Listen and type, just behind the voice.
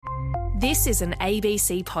This is an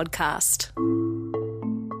ABC podcast.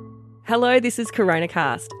 Hello, this is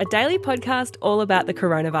CoronaCast, a daily podcast all about the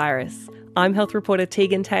coronavirus. I'm health reporter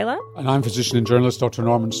Tegan Taylor. And I'm physician and journalist Dr.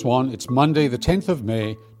 Norman Swan. It's Monday, the 10th of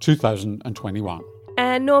May, 2021.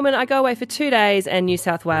 And Norman, I go away for 2 days and New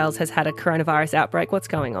South Wales has had a coronavirus outbreak. What's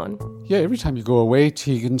going on? Yeah, every time you go away,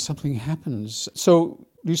 Tegan, something happens. So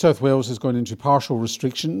New South Wales has gone into partial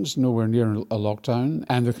restrictions, nowhere near a lockdown,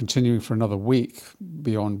 and they're continuing for another week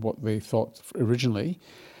beyond what they thought originally.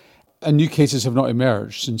 And new cases have not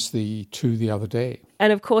emerged since the other day.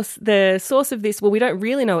 And of course, the source of this, well, we don't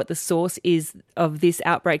really know what the source is of this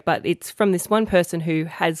outbreak, but it's from this one person who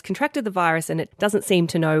has contracted the virus and it doesn't seem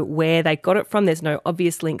to know where they got it from. There's no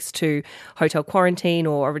obvious links to hotel quarantine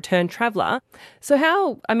or a returned traveller. So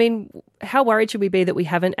how worried should we be that we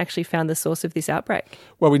haven't actually found the source of this outbreak?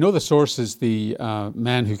 Well, we know the source is the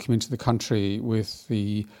man who came into the country with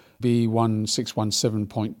the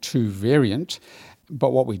B1617.2 variant.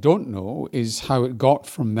 But what we don't know is how it got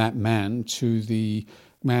from that man to the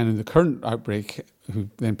man in the current outbreak who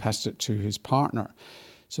then passed it to his partner.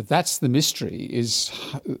 So that's the mystery, is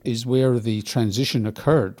where the transition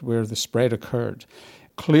occurred, where the spread occurred.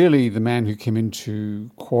 Clearly, the man who came into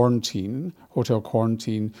quarantine, hotel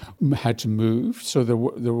quarantine, had to move. So there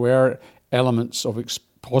were elements of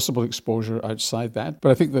possible exposure outside that.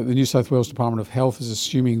 But I think that the New South Wales Department of Health is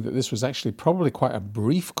assuming that this was actually probably quite a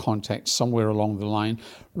brief contact somewhere along the line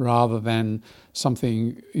rather than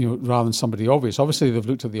somebody obvious. Obviously, they've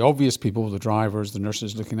looked at the obvious people, the drivers, the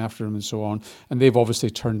nurses looking after them and so on, and they've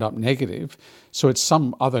obviously turned up negative. So it's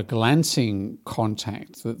some other glancing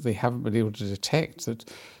contact that they haven't been able to detect that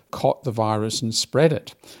caught the virus and spread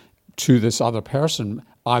it to this other person,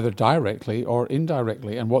 either directly or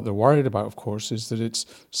indirectly. And what they're worried about, of course, is that it's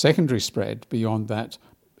secondary spread beyond that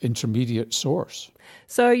intermediate source.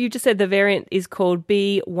 So you just said the variant is called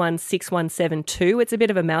B1617.2. It's a bit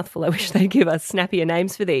of a mouthful. I wish they'd give us snappier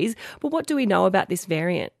names for these. But what do we know about this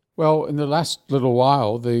variant? Well, in the last little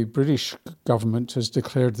while, the British government has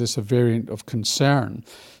declared this a variant of concern.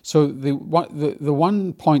 So the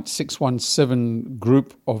 1.617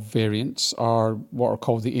 group of variants are what are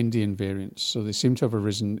called the Indian variants. So they seem to have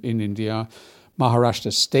arisen in India,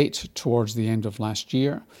 Maharashtra state towards the end of last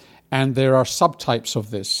year. And there are subtypes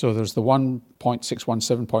of this. So there's the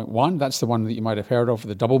 1.617.1. That's the one that you might have heard of,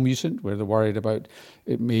 the double mutant, where they're worried about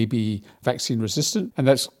it may be vaccine resistant. And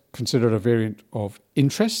that's considered a variant of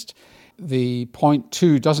interest. The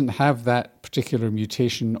 0.2 doesn't have that particular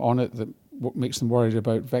mutation on it that what makes them worried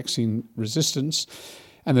about vaccine resistance.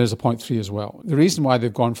 And there's a 0.3 as well. The reason why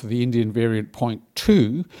they've gone for the Indian variant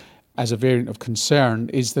 0.2 as a variant of concern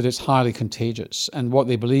is that it's highly contagious. And what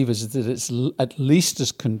they believe is that it's at least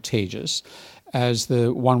as contagious as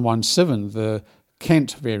the 117, the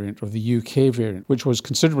Kent variant or the UK variant, which was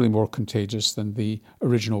considerably more contagious than the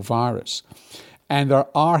original virus. And there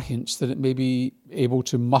are hints that it may be able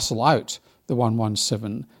to muscle out the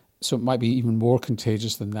 117, so it might be even more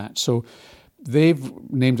contagious than that. So they've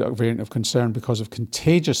named it a variant of concern because of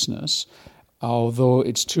contagiousness, although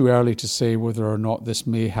it's too early to say whether or not this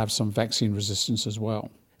may have some vaccine resistance as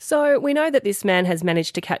well. So we know that this man has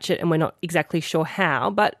managed to catch it and we're not exactly sure how,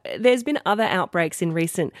 but there's been other outbreaks in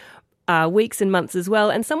recent weeks and months as well.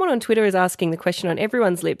 And someone on Twitter is asking the question on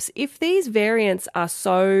everyone's lips, if these variants are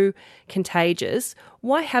so contagious,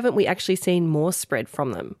 why haven't we actually seen more spread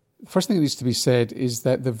from them? First thing that needs to be said is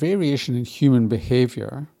that the variation in human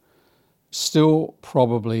behaviour still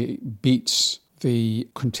probably beats the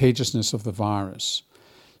contagiousness of the virus.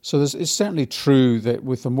 So it's certainly true that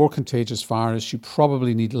with a more contagious virus, you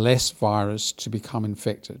probably need less virus to become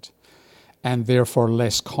infected and therefore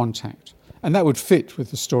less contact. And that would fit with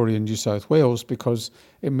the story in New South Wales because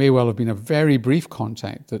it may well have been a very brief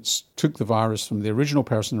contact that took the virus from the original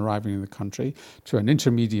person arriving in the country to an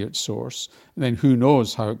intermediate source. And then who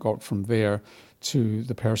knows how it got from there to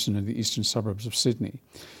the person in the eastern suburbs of Sydney.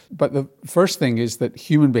 But the first thing is that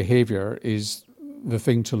human behaviour is the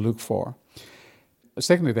thing to look for.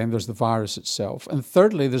 Secondly, then, there's the virus itself. And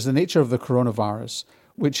thirdly, there's the nature of the coronavirus,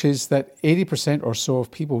 which is that 80% or so of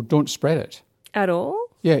people don't spread it. At all?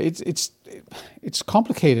 Yeah, it's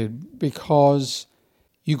complicated because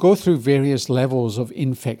you go through various levels of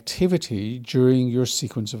infectivity during your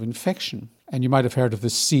sequence of infection. And you might have heard of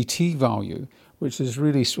the CT value, which is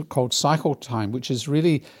really called cycle time, which is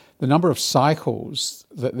really the number of cycles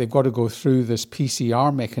that they've got to go through this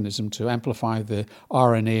PCR mechanism to amplify the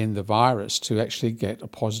RNA in the virus to actually get a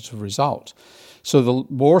positive result. So the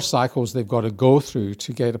more cycles they've got to go through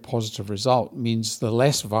to get a positive result means the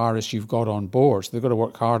less virus you've got on board. So they've got to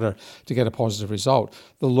work harder to get a positive result.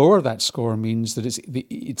 The lower that score means that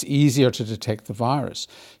it's easier to detect the virus.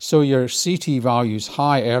 So your CT value is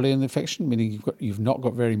high early in the infection, meaning you've not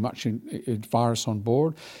got very much virus on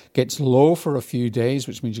board. Gets low for a few days,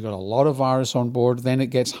 which means you've got a lot of virus on board. Then it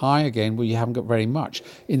gets high again where you haven't got very much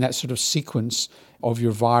in that sort of sequence of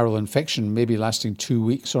your viral infection, maybe lasting 2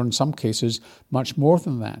 weeks or in some cases much more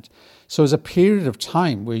than that. So there's a period of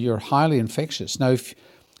time where you're highly infectious. Now,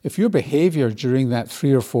 if your behavior during that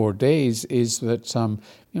 3 or 4 days is that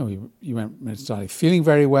you started feeling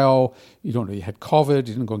very well, you don't know you had COVID,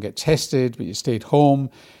 you didn't go and get tested, but you stayed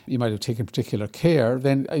home, you might have taken particular care,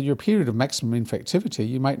 then your period of maximum infectivity,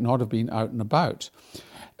 you might not have been out and about.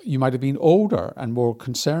 You might have been older and more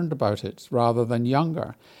concerned about it rather than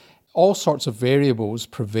younger. All sorts of variables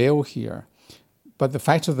prevail here. But the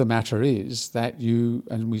fact of the matter is that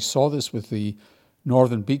and we saw this with the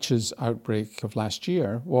Northern Beaches outbreak of last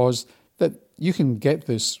year, was that you can get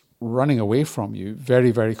this running away from you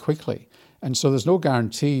very, very quickly. And so there's no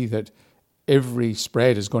guarantee that every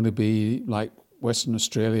spread is going to be like Western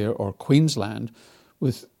Australia or Queensland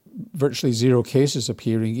with virtually zero cases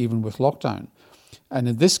appearing even with lockdown. And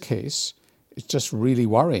in this case, it's just really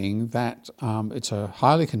worrying that it's a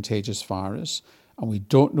highly contagious virus and we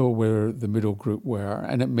don't know where the middle group were.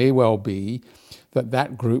 And it may well be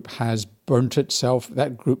that group has burnt itself,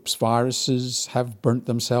 that group's viruses have burnt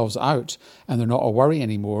themselves out and they're not a worry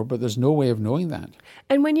anymore, but there's no way of knowing that.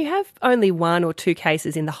 And when you have only 1 or 2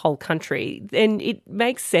 cases in the whole country, then it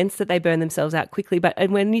makes sense that they burn themselves out quickly.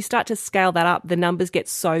 And when you start to scale that up, the numbers get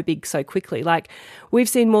so big so quickly. Like we've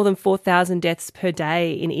seen more than 4,000 deaths per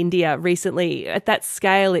day in India recently. At that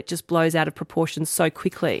scale, it just blows out of proportion so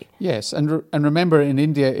quickly. Yes, and remember in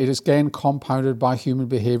India, it is again compounded by human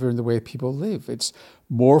behaviour and the way people live. It's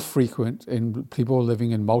more frequent in people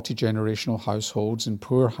living in multi-generational households in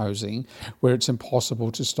poor housing where it's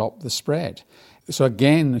impossible to stop the spread. So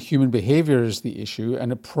again, human behaviour is the issue,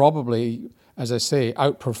 and it probably, as I say,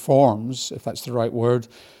 outperforms, if that's the right word,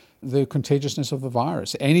 the contagiousness of the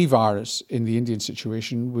virus. Any virus in the Indian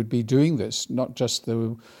situation would be doing this, not just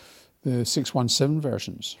the 617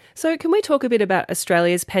 versions. So can we talk a bit about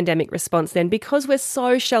Australia's pandemic response then? Because we're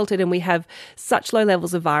so sheltered and we have such low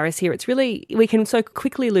levels of virus here, we can so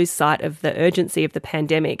quickly lose sight of the urgency of the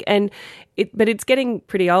pandemic. But it's getting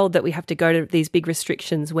pretty old that we have to go to these big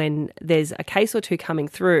restrictions when there's a case or two coming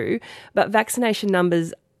through. But vaccination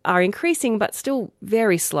numbers are increasing, but still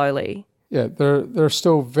very slowly. Yeah, they're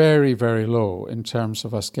still very, very low in terms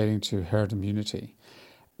of us getting to herd immunity.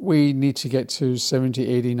 We need to get to 70,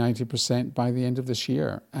 80, 90% by the end of this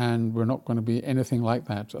year, and we're not going to be anything like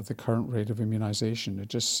that at the current rate of immunisation. It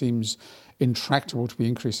just seems intractable to be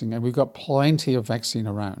increasing, and we've got plenty of vaccine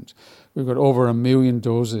around. We've got over 1 million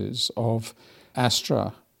doses of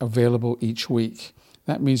Astra available each week.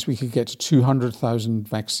 That means we could get to 200,000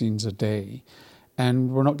 vaccines a day, and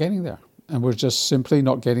we're not getting there, and we're just simply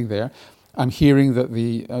not getting there. I'm hearing that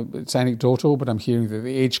it's anecdotal, but I'm hearing that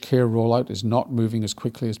the aged care rollout is not moving as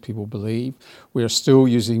quickly as people believe. We're still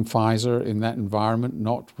using Pfizer in that environment,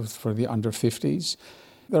 not for the under 50s.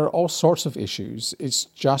 There are all sorts of issues. It's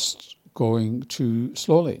just going too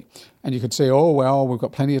slowly. And you could say, oh, well, we've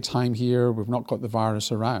got plenty of time here. We've not got the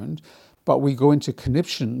virus around. But we go into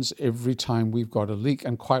conniptions every time we've got a leak,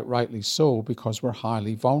 and quite rightly so, because we're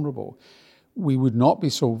highly vulnerable. We would not be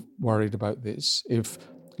so worried about this if,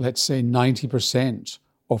 let's say, 90%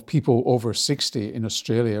 of people over 60 in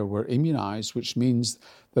Australia were immunised, which means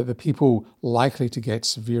that the people likely to get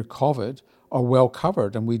severe COVID are well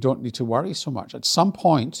covered and we don't need to worry so much. At some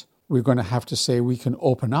point, we're going to have to say we can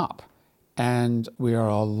open up, and we are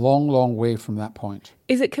a long, long way from that point.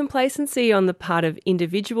 Is it complacency on the part of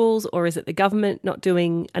individuals, or is it the government not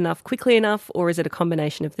doing enough quickly enough, or is it a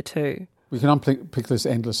combination of the two? We can unpick this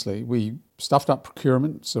endlessly. We stuffed up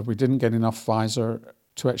procurement, so we didn't get enough Pfizer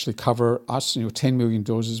to actually cover us. 10 million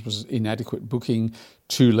doses was inadequate booking,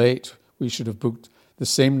 too late. We should have booked the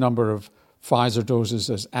same number of Pfizer doses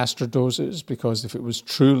as Astra doses, because if it was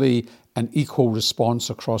truly an equal response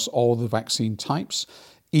across all the vaccine types,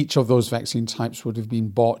 each of those vaccine types would have been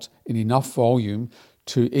bought in enough volume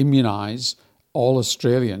to immunise all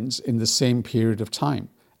Australians in the same period of time.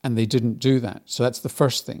 And they didn't do that. So that's the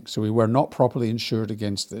first thing. So we were not properly insured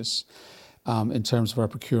against this in terms of our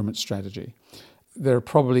procurement strategy. There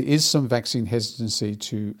probably is some vaccine hesitancy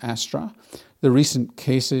to Astra. The recent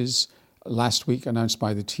cases last week announced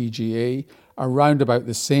by the TGA are around about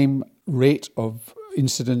the same rate of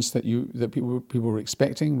incidence that people were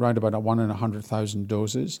expecting, around about 1 in 100,000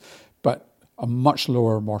 doses, but a much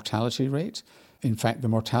lower mortality rate. In fact, the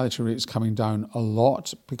mortality rate is coming down a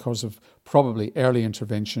lot because of probably early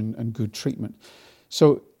intervention and good treatment.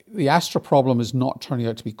 So the Astra problem is not turning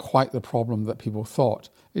out to be quite the problem that people thought.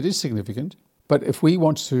 It is significant, but if we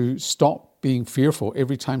want to stop being fearful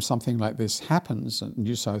every time something like this happens in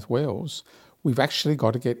New South Wales, we've actually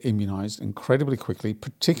got to get immunised incredibly quickly,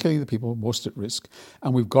 particularly the people most at risk.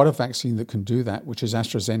 And we've got a vaccine that can do that, which is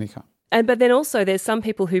AstraZeneca. But then also there's some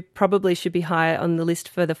people who probably should be higher on the list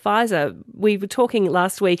for the Pfizer. We were talking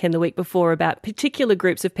last week and the week before about particular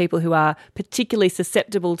groups of people who are particularly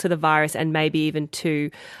susceptible to the virus and maybe even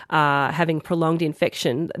to having prolonged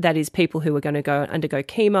infection. That is, people who are going to undergo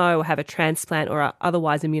chemo or have a transplant or are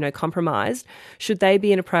otherwise immunocompromised. Should they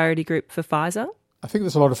be in a priority group for Pfizer? I think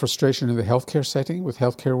there's a lot of frustration in the healthcare setting with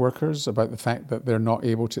healthcare workers about the fact that they're not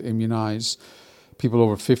able to immunise people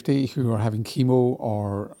over 50 who are having chemo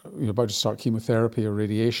or about to start chemotherapy or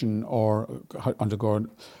radiation or undergo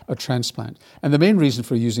a transplant. And the main reason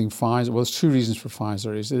for using Pfizer, well, there's two reasons for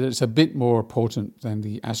Pfizer, is that it's a bit more potent than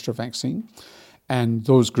the Astra vaccine. And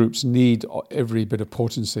those groups need every bit of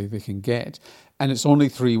potency they can get. And it's only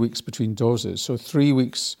 3 weeks between doses. So 3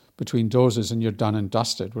 weeks between doses and you're done and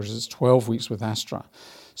dusted, whereas it's 12 weeks with Astra.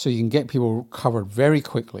 So you can get people covered very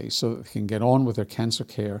quickly so that they can get on with their cancer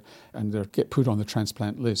care and they get put on the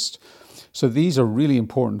transplant list. So these are really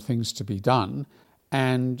important things to be done.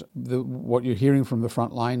 And what you're hearing from the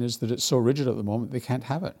front line is that it's so rigid at the moment, they can't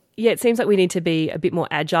have it. Yeah, it seems like we need to be a bit more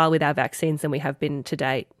agile with our vaccines than we have been to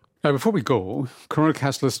date. Now, before we go,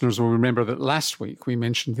 CoronaCast listeners will remember that last week we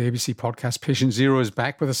mentioned the ABC podcast Patient Zero is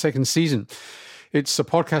back with a second season. It's a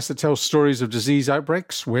podcast that tells stories of disease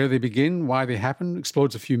outbreaks, where they begin, why they happen,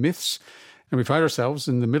 explodes a few myths. And we find ourselves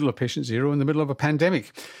in the middle of Patient Zero, in the middle of a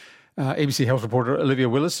pandemic. ABC Health reporter Olivia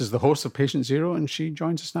Willis is the host of Patient Zero, and she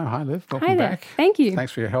joins us now. Hi, Liv. Welcome back. Thank you.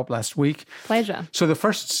 Thanks for your help last week. Pleasure. So the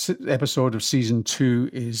first episode of season 2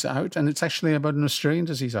 is out, and it's actually about an Australian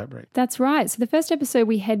disease outbreak. That's right. So the first episode,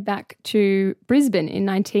 we head back to Brisbane in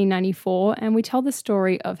 1994, and we tell the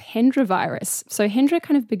story of Hendra virus. So Hendra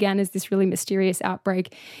kind of began as this really mysterious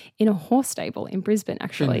outbreak in a horse stable in Brisbane,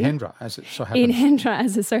 actually. In Hendra, as it so happens. In Hendra,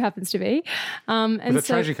 as it so happens to be. With a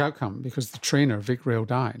tragic outcome, because the trainer, Vic Rail,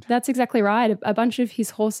 died. That's exactly right. A bunch of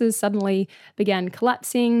his horses suddenly began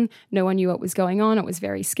collapsing. No one knew what was going on. It was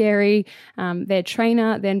very scary. Their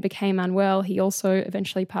trainer then became unwell. He also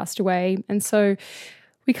eventually passed away. And so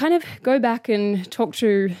we kind of go back and talk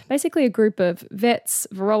to basically a group of vets,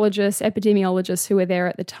 virologists, epidemiologists who were there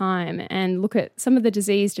at the time and look at some of the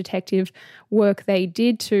disease detective work they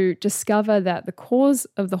did to discover that the cause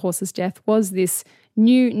of the horse's death was this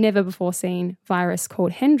new, never-before-seen virus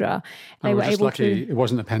called Hendra. They were able lucky it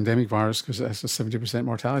wasn't a pandemic virus because it has a 70%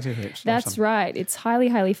 mortality rate. That's right. It's highly,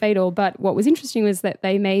 highly fatal. But what was interesting was that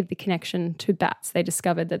they made the connection to bats. They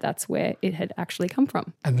discovered that that's where it had actually come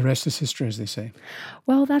from. And the rest is history, as they say.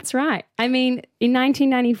 Well, that's right. I mean, in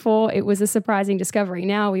 1994, it was a surprising discovery.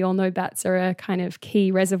 Now we all know bats are a kind of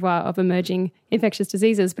key reservoir of emerging infectious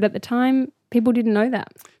diseases. But at the time, people didn't know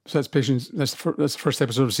that. So that's the first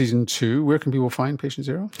episode of season 2. Where can people find Patient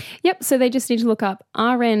Zero? Yep. So they just need to look up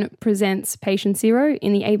RN Presents Patient Zero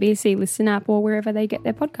in the ABC Listen app or wherever they get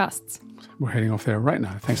their podcasts. We're heading off there right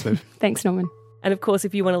now. Thanks, Liv. Thanks, Norman. And of course,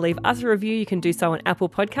 if you want to leave us a review, you can do so on Apple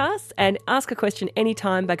Podcasts and ask a question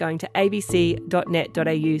anytime by going to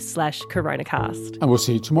abc.net.au/coronacast. And we'll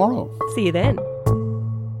see you tomorrow. See you then.